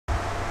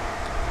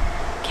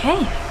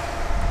Okay.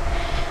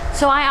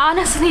 So I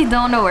honestly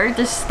don't know where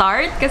to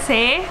start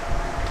kasi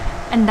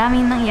ang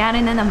daming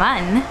nangyari na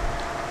naman.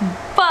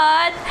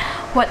 But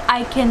what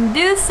I can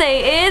do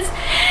say is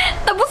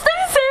tapos na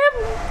yung sim!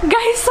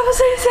 Guys, tapos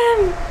na yung sim!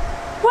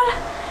 Wala.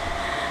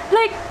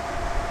 Like,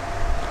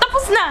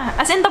 tapos na!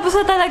 As in, tapos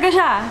na talaga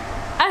siya.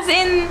 As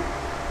in,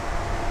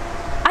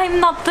 I'm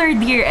not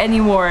third year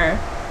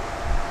anymore.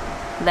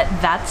 Let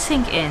that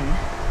sink in.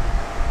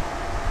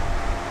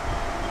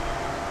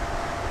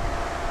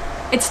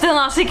 It's still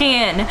not sinking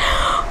in.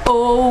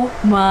 Oh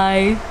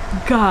my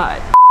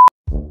god.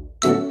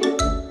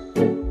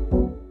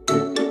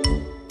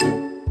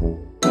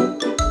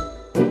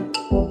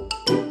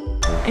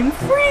 I'm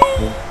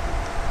free!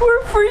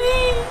 We're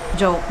free!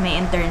 Joke,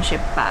 may internship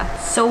pa.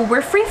 So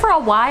we're free for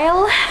a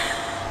while,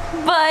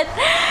 but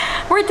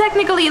we're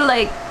technically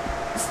like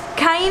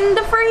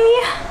kinda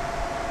free.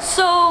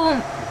 So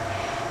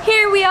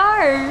here we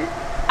are.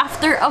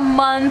 After a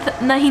month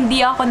na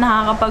hindi ako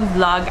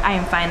nakakapag-vlog, I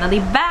am finally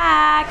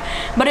back.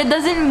 But it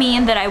doesn't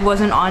mean that I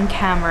wasn't on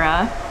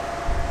camera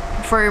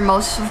for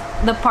most of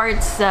the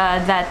parts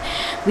that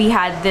we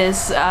had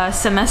this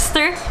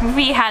semester.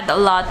 We had a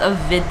lot of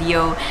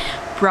video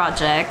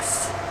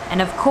projects,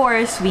 and of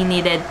course we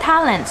needed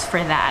talents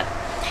for that.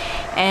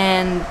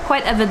 And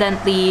quite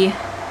evidently,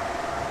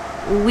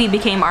 we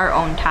became our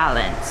own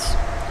talents.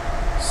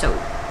 So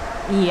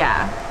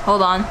yeah,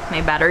 hold on, my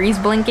battery's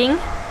blinking.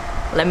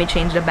 Let me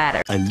change the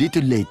battery. A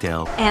little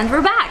later. And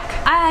we're back.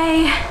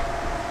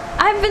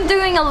 I've been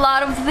doing a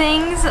lot of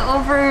things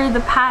over the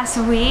past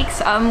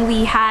weeks.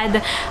 We had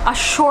a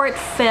short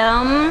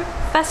film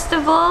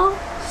festival,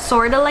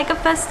 sorta like a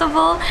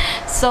festival.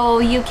 So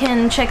you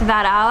can check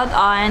that out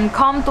on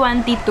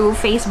Com22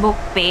 Facebook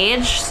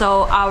page.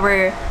 So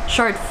our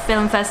short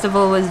film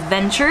festival was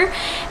Venture,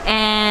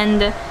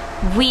 and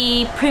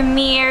we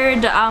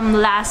premiered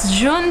last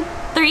June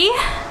 3.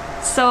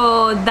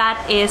 So that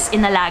is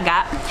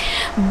INALAGA.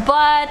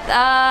 But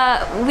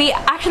we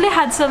actually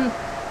had some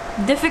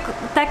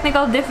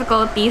technical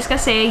difficulties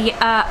kasi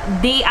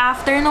day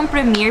after nung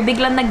premiere,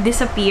 biglang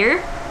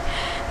nag-disappear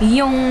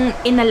yung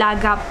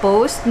INALAGA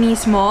post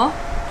mismo.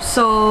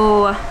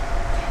 So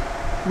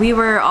we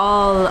were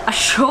all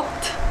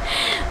shocked.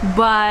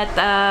 But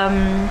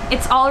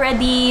it's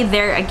already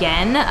there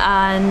again.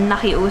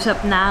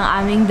 Nakiusap na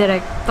ang aming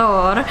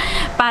director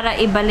para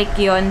ibalik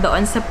yon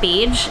doon sa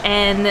page.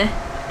 And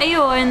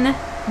ayun,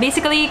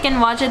 basically you can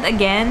watch it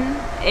again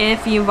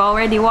if you've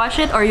already watched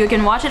it, or you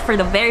can watch it for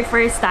the very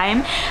first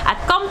time at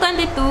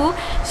Com22.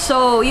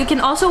 So you can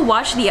also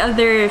watch the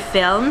other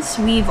films.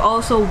 We've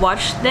also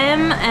watched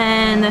them,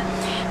 and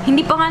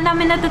hindi pa nga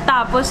namin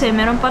natatapos eh.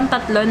 Meron pang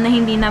 3 na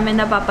hindi namin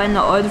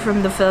napapanood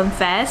from the film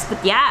fest.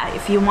 But yeah,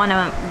 if you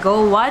wanna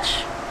go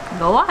watch,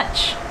 go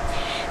watch.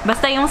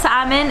 Basta yung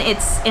sa amin,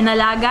 it's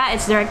INALAGA.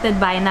 It's directed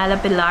by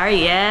Nala Pilar,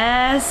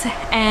 yes.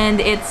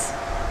 And its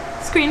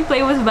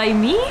screenplay was by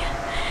me?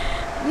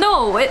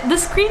 No,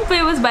 the screenplay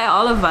was by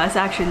all of us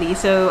actually.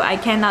 So I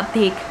cannot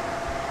take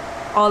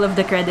all of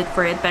the credit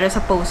for it. Pero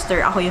sa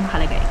poster, ako yung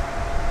nakalagay.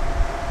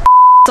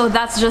 So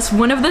that's just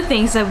one of the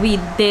things that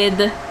we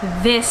did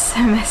this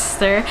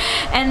semester.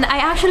 And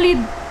I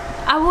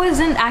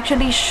wasn't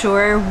actually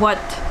sure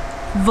what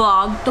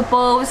vlog to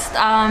post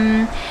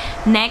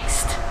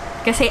next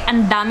kasi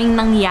ang daming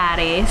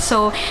nangyari.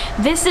 So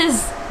this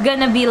is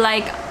gonna be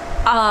like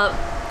a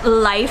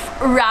life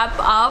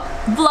wrap-up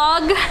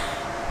vlog.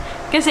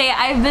 Kasi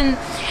I've been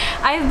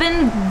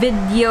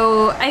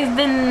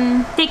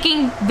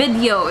taking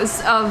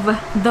videos of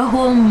the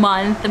whole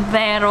month,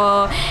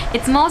 pero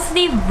it's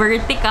mostly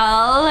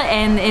vertical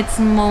and it's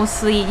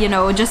mostly, you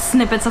know, just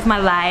snippets of my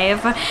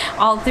life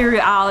all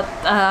throughout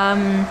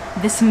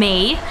this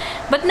May.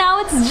 But now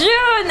it's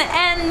June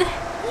and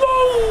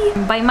yay!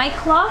 By my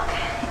clock,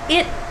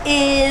 it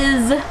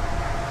is,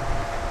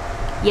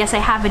 yes,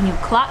 I have a new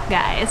clock,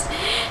 guys.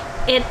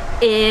 It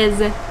is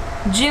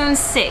June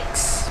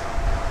 6th.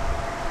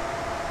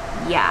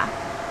 Yeah,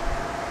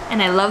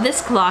 and I love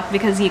this clock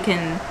because you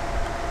can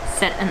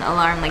set an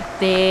alarm like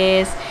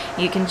this.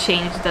 You can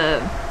change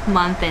the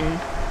month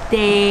and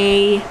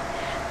day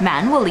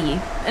manually,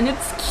 and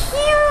it's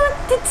cute.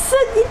 It's so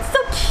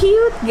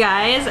cute,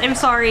 guys. I'm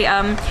sorry,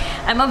 I'm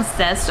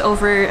obsessed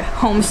over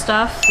home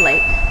stuff.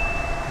 Like,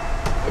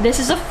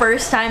 this is the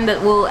first time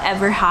that we'll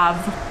ever have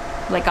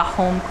like a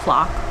home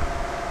clock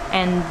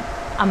and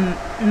a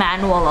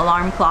manual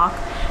alarm clock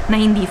na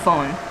hindi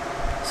phone.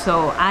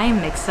 So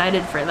I'm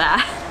excited for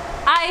that.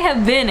 I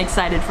have been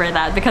excited for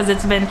that because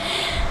it's been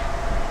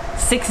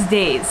 6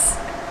 days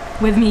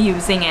with me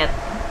using it,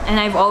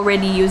 and I've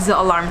already used the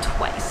alarm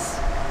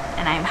twice,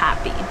 and I'm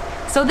happy.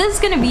 So this is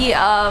gonna be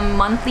a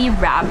monthly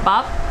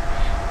wrap-up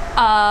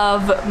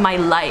of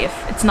my life.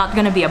 It's not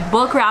gonna be a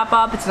book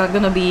wrap-up, it's not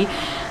gonna be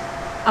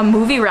a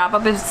movie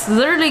wrap-up, it's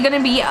literally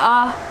gonna be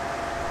a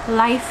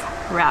life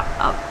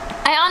wrap-up.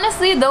 I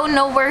honestly don't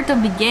know where to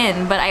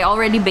begin, but I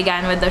already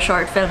began with the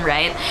short film,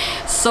 right?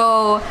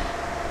 So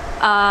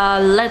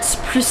let's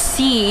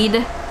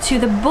proceed to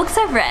the books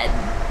I've read.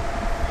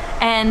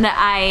 And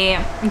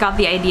I got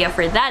the idea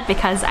for that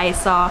because I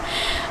saw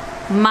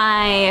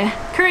my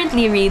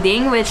currently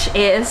reading, which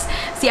is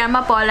si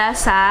Amapola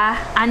sa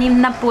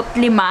 65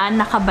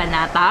 na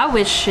kabanata,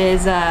 which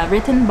is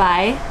written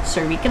by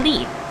Sir Rica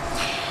Lee.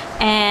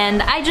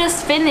 And I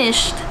just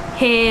finished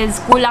his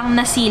Kulang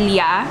na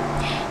Silya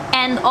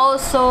and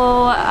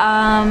also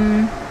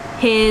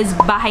his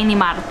Bahay ni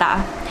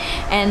Marta.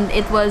 And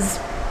it was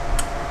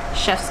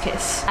chef's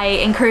kiss.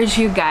 I encourage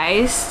you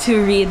guys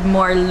to read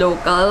more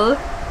local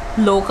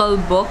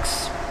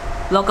books,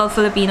 local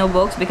Filipino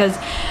books, because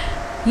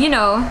you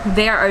know,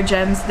 there are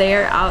gems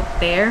there out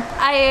there.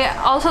 I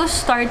also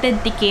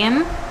started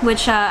Tikim,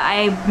 which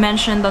I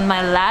mentioned on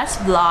my last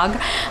vlog,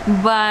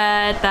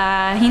 but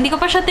hindi ko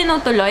pa siya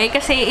tinutuloy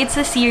kasi it's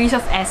a series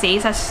of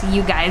essays, as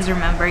you guys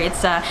remember.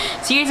 It's a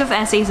series of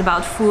essays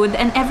about food,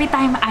 and every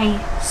time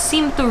I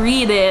seem to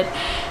read it,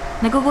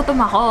 nagugutom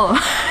ako.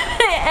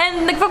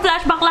 And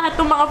nagpa-flashback lahat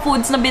ng mga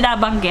foods na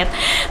binabanggit.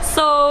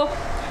 So,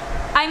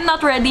 I'm not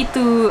ready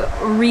to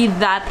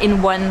read that in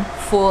one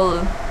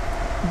full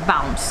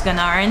bounce,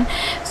 ganarn.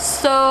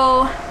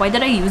 So, why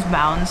did I use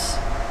bounce?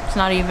 It's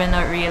not even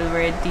a real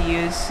word to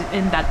use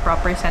in that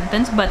proper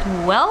sentence, but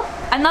well.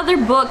 Another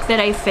book that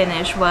I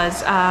finished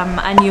was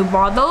A New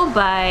Model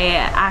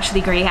by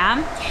Ashley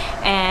Graham,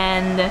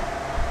 and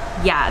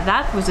yeah,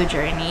 that was a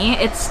journey.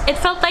 It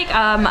felt like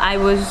I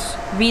was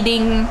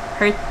reading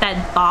her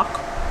TED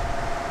Talk,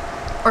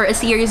 or a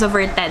series of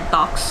her TED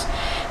Talks,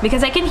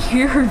 because I can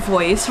hear her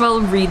voice while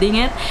reading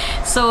it.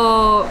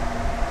 So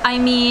I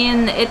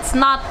mean, it's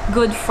not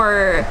good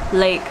for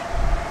like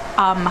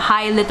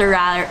high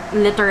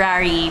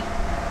literary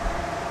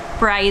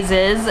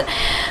prizes,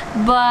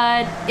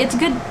 but it's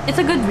good. It's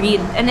a good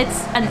read, and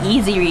it's an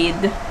easy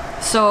read.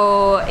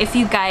 So if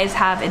you guys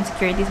have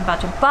insecurities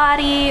about your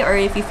body, or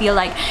if you feel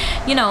like,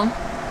 you know,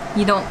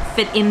 you don't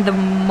fit in the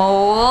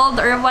mold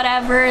or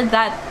whatever,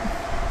 that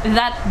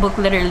book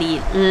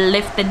literally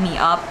lifted me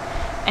up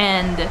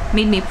and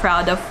made me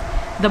proud of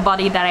the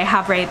body that I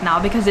have right now,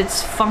 because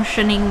it's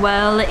functioning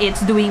well, it's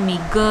doing me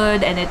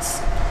good, and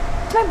it's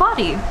my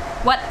body.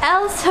 What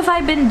else have I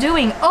been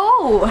doing?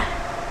 Oh!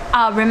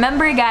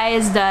 Remember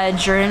guys, the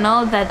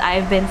journal that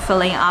I've been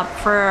filling up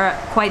for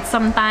quite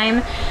some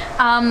time?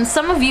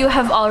 Some of you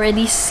have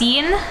already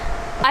seen.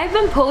 I've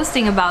been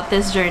posting about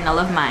this journal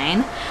of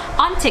mine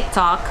on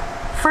TikTok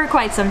for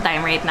quite some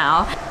time right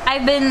now.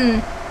 I've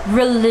been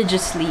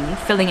religiously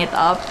filling it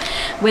up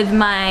with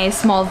my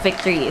small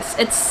victories.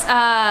 It's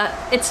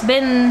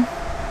been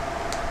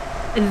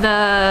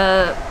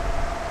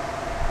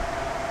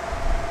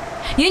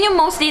yun yung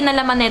mostly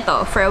nalaman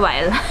nito for a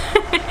while.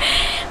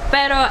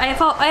 Pero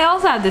I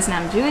also have this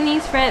Namjoon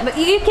spread, but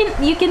you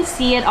can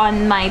see it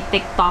on my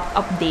TikTok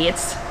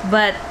updates.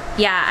 But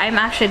yeah, I'm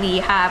actually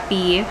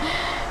happy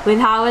with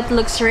how it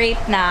looks right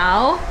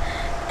now,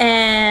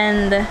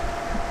 and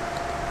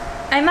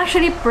I'm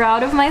actually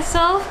proud of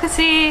myself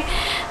kasi,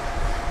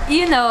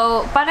 you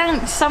know,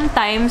 parang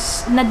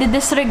sometimes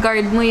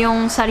nadidisregard mo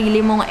yung sarili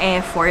mong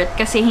effort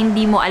kasi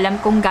hindi mo alam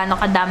kung gaano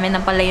kadami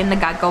na pala yung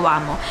nagagawa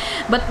mo.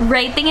 But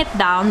writing it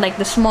down, like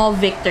the small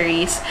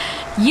victories,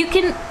 you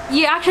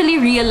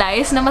actually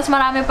realize na mas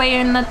marami pa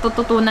yung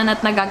natututunan at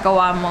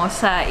nagagawa mo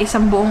sa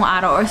isang buong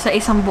araw or sa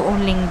isang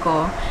buong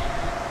linggo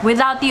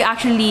without you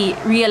actually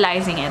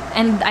realizing it.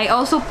 And I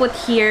also put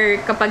here,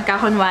 kapag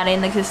kunwari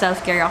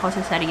nagsi-self-care ako sa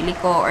sarili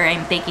ko, or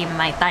I'm taking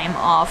my time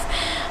off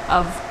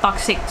of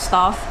toxic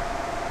stuff.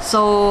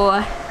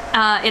 So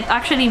it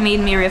actually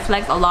made me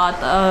reflect a lot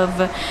of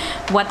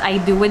what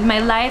I do with my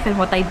life and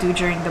what I do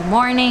during the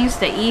mornings,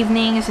 the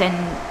evenings, and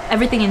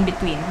everything in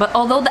between. But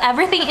although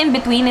everything in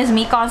between is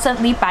me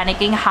constantly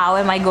panicking,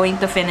 how am I going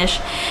to finish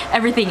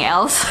everything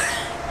else?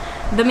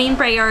 The main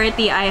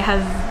priority I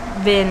have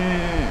been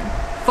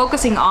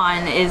focusing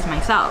on is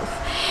myself.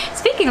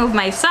 Speaking of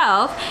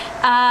myself,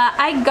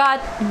 I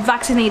got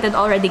vaccinated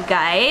already,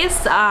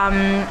 guys.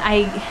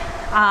 I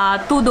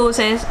 2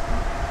 doses.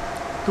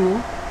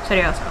 2?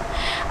 Seryoso.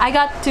 I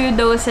got 2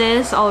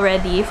 doses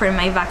already for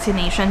my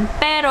vaccination,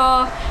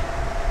 pero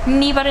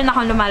hindi pa rin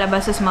ako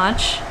lumalabas as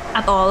much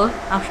at all,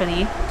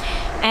 actually.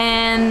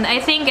 And I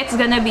think it's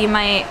gonna be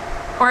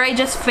I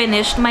just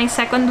finished my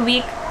 2nd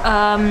week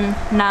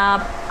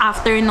na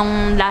after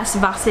nung last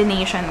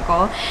vaccination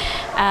ko.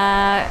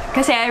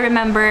 Kasi I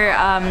remember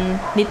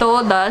dito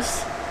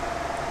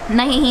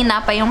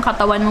nahihina pa yung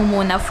katawan mo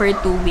muna for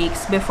 2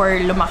 weeks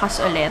before lumakas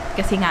ulit.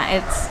 Kasi nga,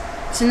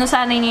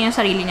 sinusanay niya yung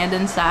sarili niya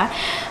dun sa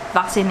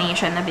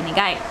vaccination na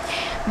binigay.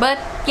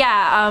 But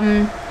yeah,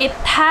 it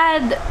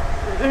had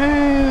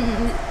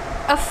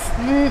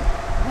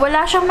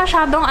wala siyang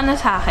masyadong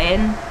sa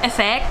akin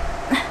effect.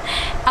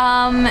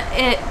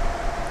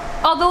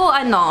 Although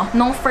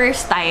nung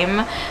first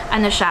time,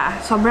 siya,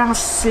 sobrang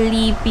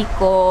sleepy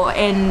ko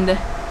and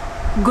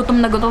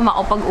gutom na gutom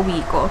ako pag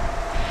uwi ko.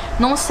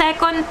 Nung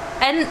second,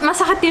 and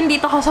masakit yun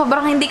dito ko,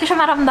 sobrang hindi ko siya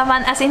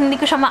maramdaman, as in hindi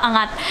ko siya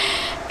maangat.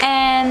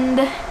 And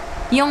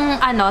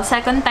yung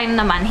second time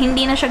naman,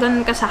 hindi na siya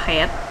ganun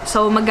kasakit.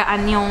 So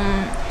magaan yung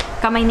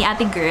kamay ni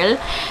ate girl.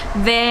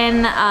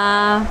 Then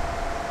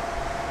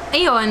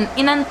ayun,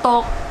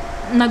 inantok,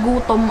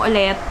 nagutom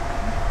ulit.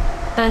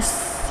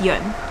 Tas, yun.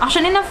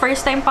 Actually, na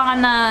first time pa nga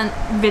na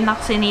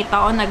binaksinate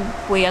ako,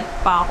 nagpuyat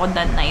pa ako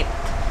that night.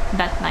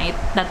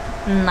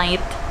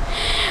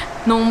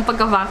 Nung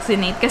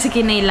pagka-vaccinate kasi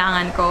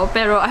kinailangan ko.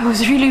 Pero I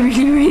was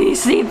really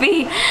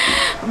sleepy.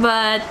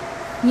 But,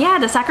 yeah,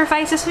 the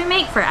sacrifices we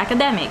make for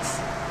academics.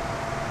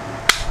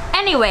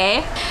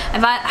 Anyway,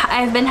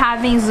 I've been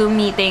having Zoom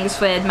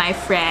meetings with my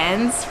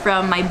friends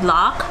from my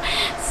block.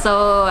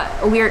 So,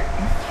 we're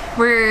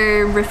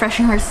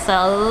refreshing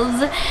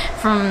ourselves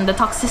from the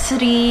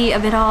toxicity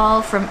of it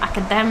all, from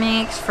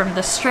academics, from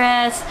the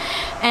stress,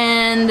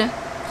 and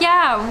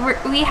yeah,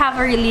 we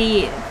have a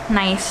really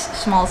nice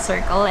small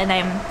circle, and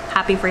I'm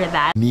happy for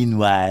that.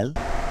 Meanwhile,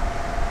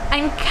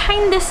 I'm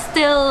kinda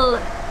still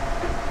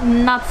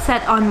not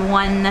set on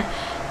one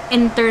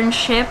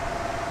internship.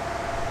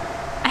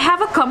 I have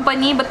a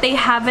company, but they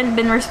haven't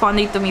been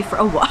responding to me for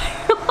a while.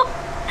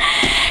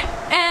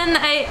 And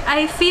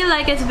I feel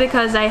like it's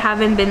because I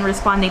haven't been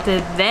responding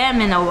to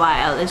them in a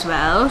while as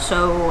well,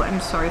 so I'm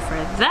sorry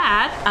for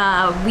that.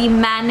 We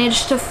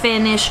managed to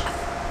finish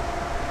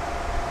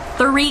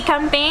 3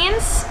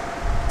 campaigns.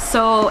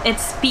 So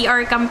it's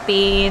PR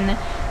campaign,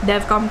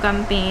 DevCom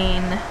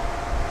campaign,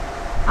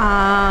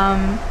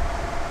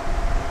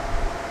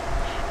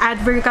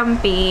 Adver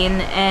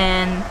campaign,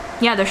 and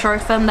yeah, the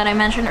short film that I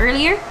mentioned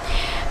earlier.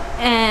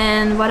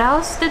 And what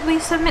else did we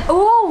submit?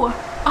 Oh!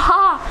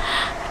 Aha!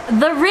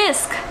 The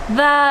Risk,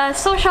 the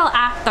social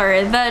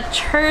actor, the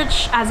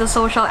church as a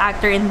social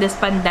actor in this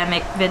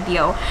pandemic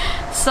video.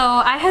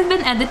 So I have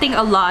been editing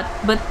a lot,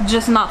 but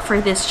just not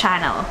for this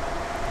channel.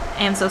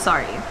 I am so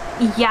sorry.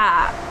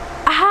 Yeah.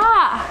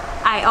 Aha!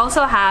 I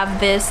also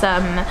have this,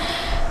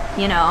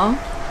 you know,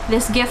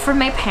 this gift from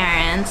my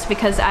parents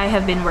because I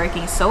have been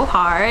working so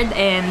hard,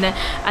 and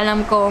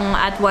alam kong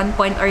at one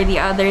point or the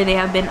other they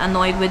have been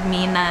annoyed with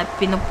me na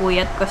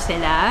pinupuyat ko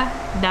sila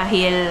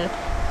dahil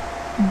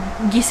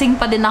gising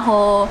pa din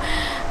ako,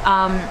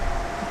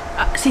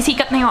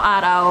 sisikat na yung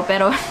araw,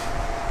 pero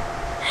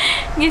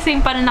gising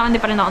pa rin ako, hindi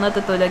pa rin ako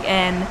natutulog,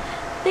 and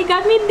they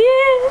got me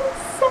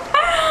this!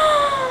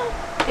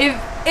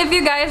 If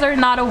you guys are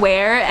not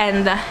aware,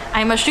 and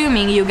I'm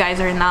assuming you guys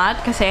are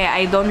not, kasi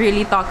I don't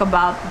really talk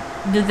about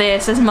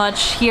this as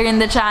much here in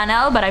the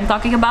channel, but I'm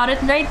talking about it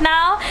right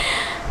now.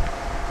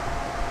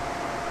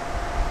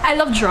 I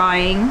love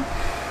drawing.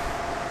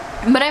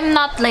 But I'm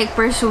not like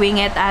pursuing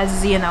it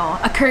as, you know,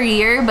 a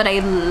career, but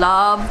I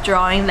love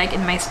drawing like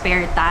in my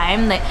spare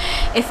time. Like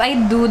if I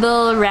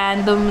doodle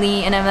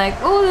randomly and I'm like,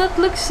 oh, that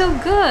looks so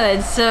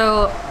good.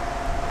 So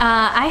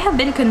I have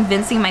been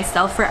convincing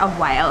myself for a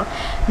while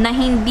na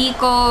hindi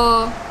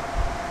ko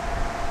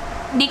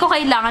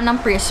kailangan ng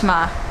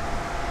Prisma.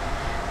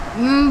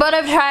 But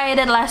I've tried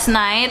it last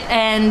night,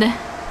 and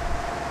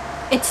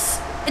it's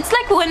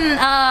like when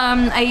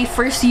I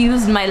first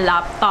used my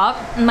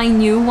laptop, my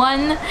new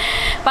one.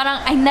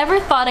 Parang I never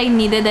thought I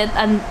needed it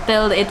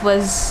until it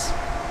was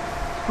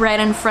right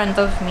in front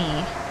of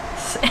me,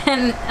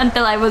 and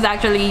until I was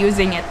actually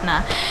using it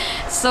na.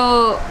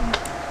 So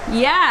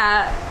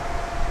yeah,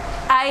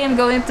 I am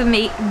going to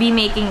be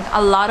making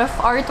a lot of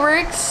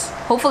artworks,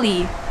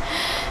 hopefully.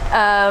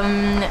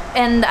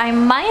 And I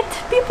might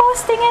be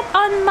posting it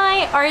on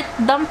my art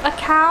dump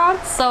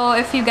account, so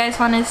if you guys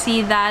want to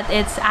see that,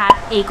 it's at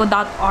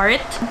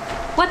eico.art.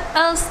 What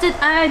else did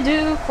I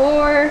do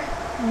for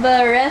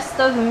the rest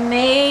of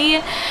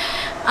May?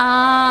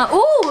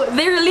 Oh,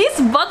 they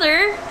released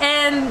Butter,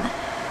 and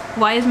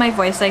why is my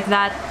voice like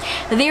that?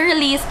 They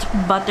released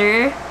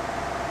Butter,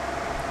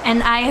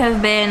 and I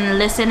have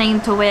been listening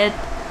to it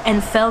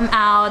and film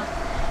out,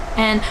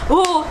 and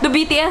oh, the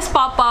BTS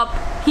pop-up.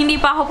 Hindi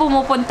pa ako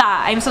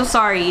pumupunta. I'm so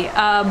sorry.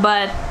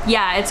 But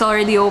yeah, it's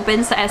already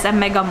open sa SM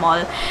Mega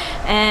Mall.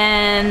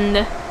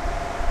 And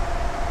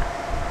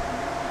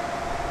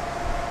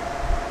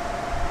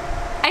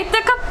I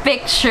took a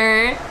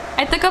picture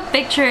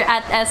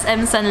at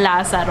SM San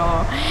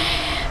Lazaro.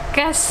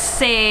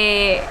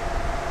 Kasi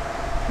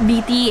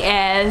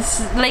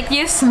BTS, like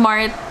yung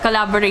Smart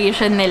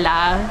collaboration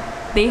nila,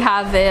 they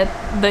have it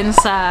dun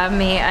sa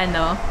may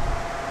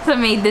sa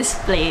may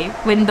display,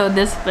 window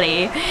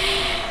display.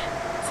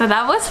 So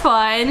that was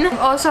fun.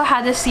 I've also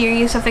had a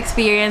series of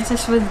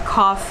experiences with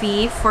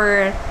coffee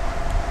for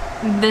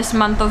this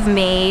month of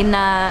May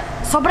na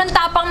sobrang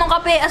tapang ng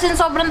kape. As in,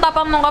 sobrang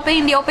tapang ng kape.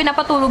 Hindi ako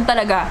pinapatulog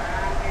talaga.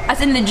 As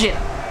in, legit.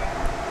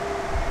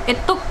 It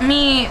took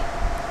me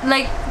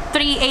like 3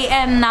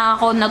 AM na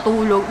ako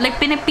natulog. Like,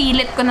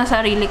 pinipilit ko na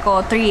sarili ko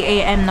 3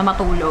 AM na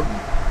matulog.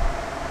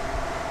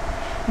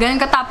 Ganun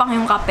katapang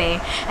yung kape.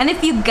 And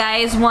if you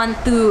guys want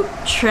to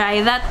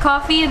try that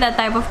coffee, that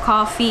type of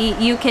coffee,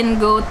 you can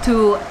go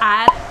to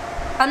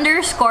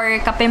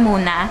 @_Kape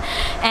muna.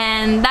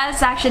 And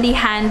that's actually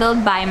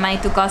handled by my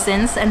 2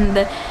 cousins.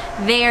 And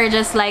they are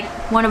just like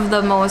one of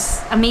the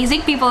most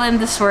amazing people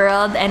in this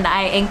world. And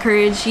I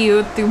encourage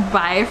you to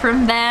buy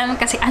from them.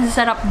 Kasi ang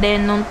sarap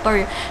din nung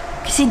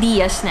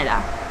quesadillas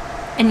nila.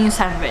 And yung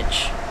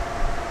sandwich.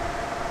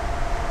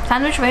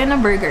 Sandwich ba yun na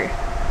burger?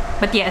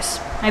 But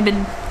yes, I've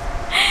been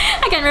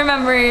I can't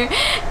remember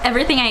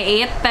everything I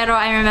ate, pero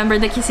I remember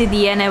the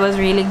quesadilla and it was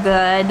really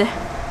good.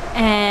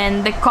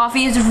 And the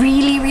coffee is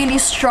really, really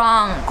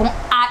strong.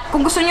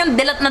 Kung gusto niyo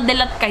dilat na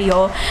dilat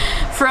kayo,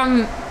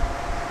 from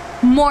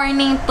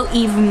morning to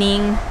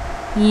evening,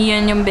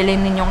 yun yung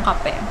bilhin ninyong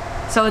kape.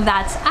 So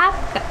that's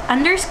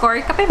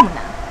 @_kape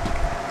muna.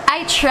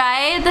 I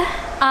tried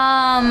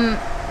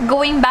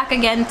going back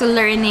again to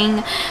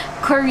learning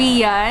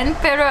Korean,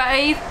 pero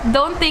I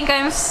don't think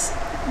I'm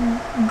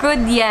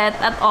good yet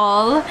at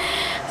all.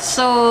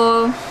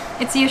 So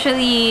it's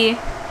usually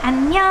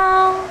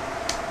안녕,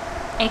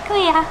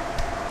 에이코야,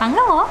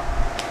 반가워.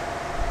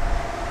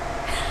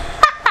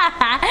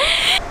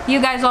 You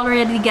guys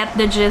already get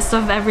the gist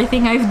of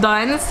everything I've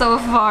done so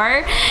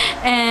far,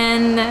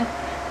 and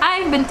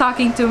I've been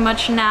talking too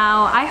much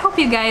now. I hope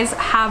you guys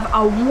have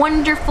a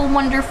wonderful,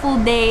 wonderful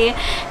day,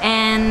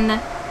 and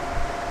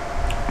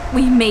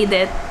we made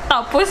it.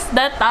 Tapos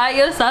na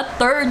tayo sa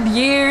 3rd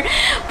year.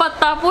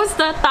 Patapos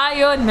na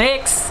tayo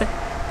next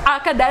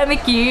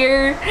academic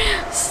year.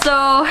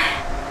 So,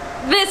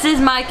 this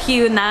is my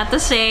cue na to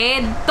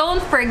say,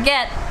 don't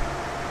forget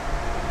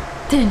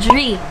to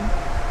dream,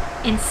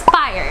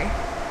 inspire,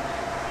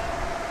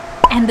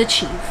 and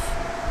achieve.